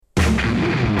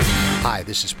Hi,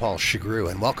 this is Paul Chagru,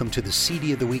 and welcome to the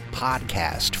CD of the Week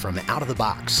podcast from Out of the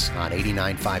Box on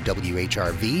 89.5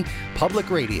 WHRV, public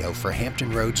radio for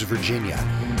Hampton Roads, Virginia.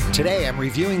 Today, I'm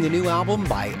reviewing the new album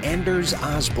by Anders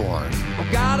Osborne.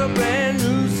 I've got a brand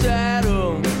new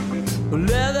saddle,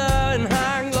 leather and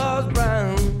high gloss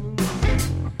brown.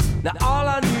 Now all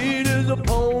I need is a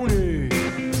pony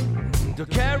to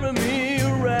carry me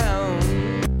around.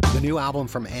 The new album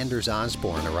from Anders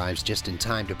Osborne arrives just in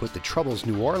time to put the troubles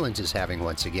New Orleans is having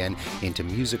once again into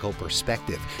musical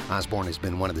perspective. Osborne has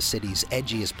been one of the city's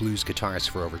edgiest blues guitarists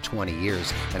for over 20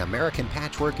 years, and American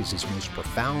Patchwork is his most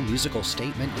profound musical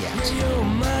statement yet. You're a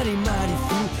mighty, mighty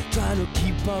fool, trying to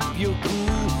keep up your cool.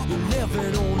 You're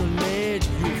living on the ledge,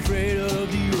 you're afraid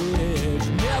of the edge.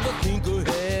 Never think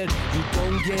ahead, you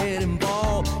don't get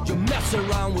involved. You mess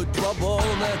around with trouble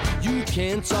that you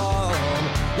can't solve.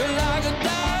 You're like a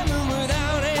diamond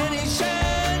without any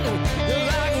shine. You're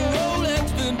like a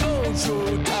Rolex that don't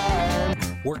show time.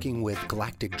 Working with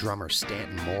galactic drummer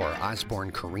Stanton Moore, Osborne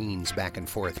careens back and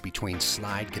forth between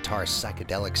slide guitar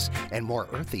psychedelics and more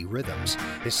earthy rhythms.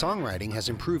 His songwriting has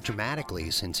improved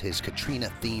dramatically since his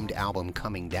Katrina-themed album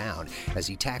Coming Down, as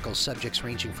he tackles subjects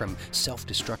ranging from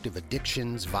self-destructive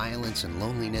addictions, violence, and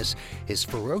loneliness. His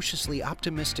ferociously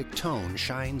optimistic tone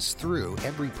shines through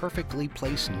every perfectly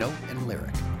placed note and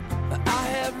lyric. I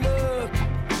have looked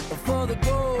for the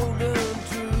golden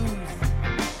truth.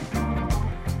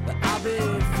 I've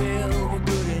been filled with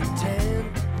good intent.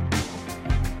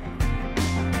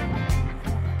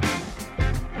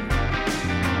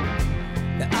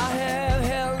 I have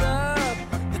held up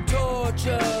the torch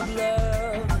of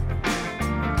love,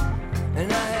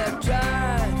 and I have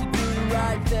tried to do the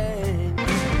right thing.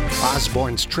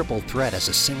 Osborne's triple threat as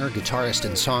a singer, guitarist,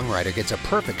 and songwriter gets a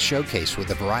perfect showcase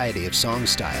with a variety of song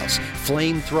styles.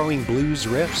 Flame-throwing blues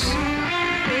riffs,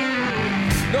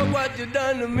 Look what you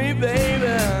done to me, baby.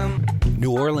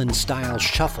 New Orleans-style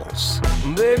shuffles,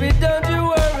 Baby, don't you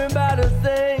worry about a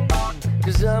thing,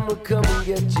 'cause I'ma come and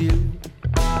get you.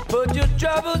 Put your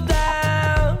troubles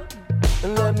down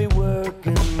and let me work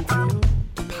 'em through.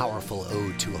 a powerful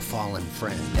ode to a fallen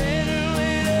friend. Standing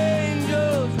with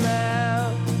angels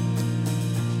now.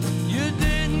 You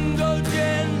didn't go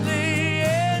gently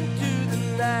into the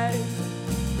night,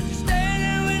 but you're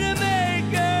standing with a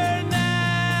maker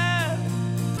now.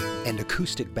 And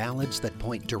acoustic ballads that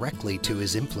point directly to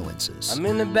his influences. I'm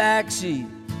in the backseat,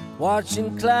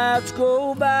 watching clouds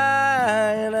go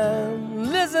by, and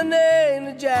I'm listening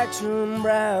to Jackson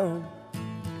Brown.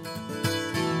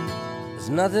 There's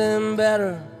nothing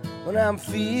better when I'm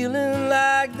feeling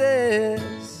like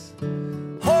this,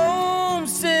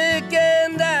 homesick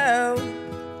and down.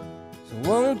 So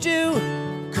won't you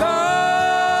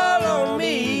call on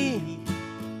me?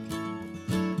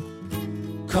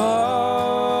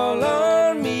 Call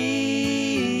on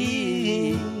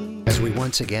me. As we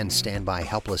once again stand by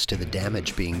helpless to the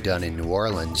damage being done in New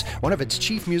Orleans, one of its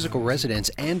chief musical residents,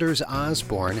 Anders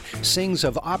Osborne, sings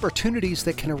of opportunities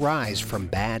that can arise from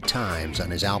bad times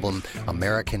on his album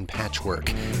American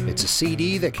Patchwork. It's a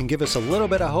CD that can give us a little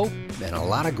bit of hope and a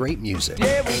lot of great music.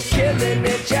 Yeah, we're killing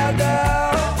each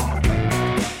other,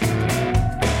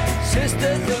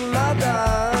 sisters and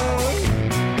mothers,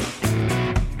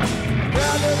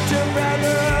 brother to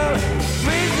brother,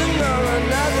 reason or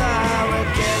another.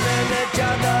 We're killing each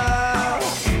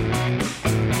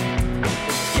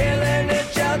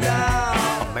other.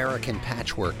 American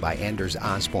Patchwork by Anders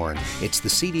Osborne. It's the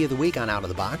CD of the week on Out of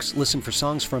the Box. Listen for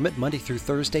songs from it Monday through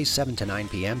Thursday, 7 to 9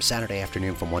 p.m., Saturday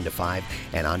afternoon from 1 to 5,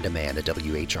 and on demand at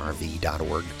whrv.org/Out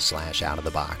of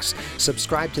the Box.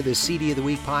 Subscribe to the CD of the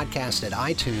Week podcast at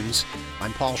iTunes.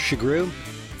 I'm Paul Chagru.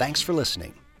 Thanks for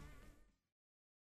listening.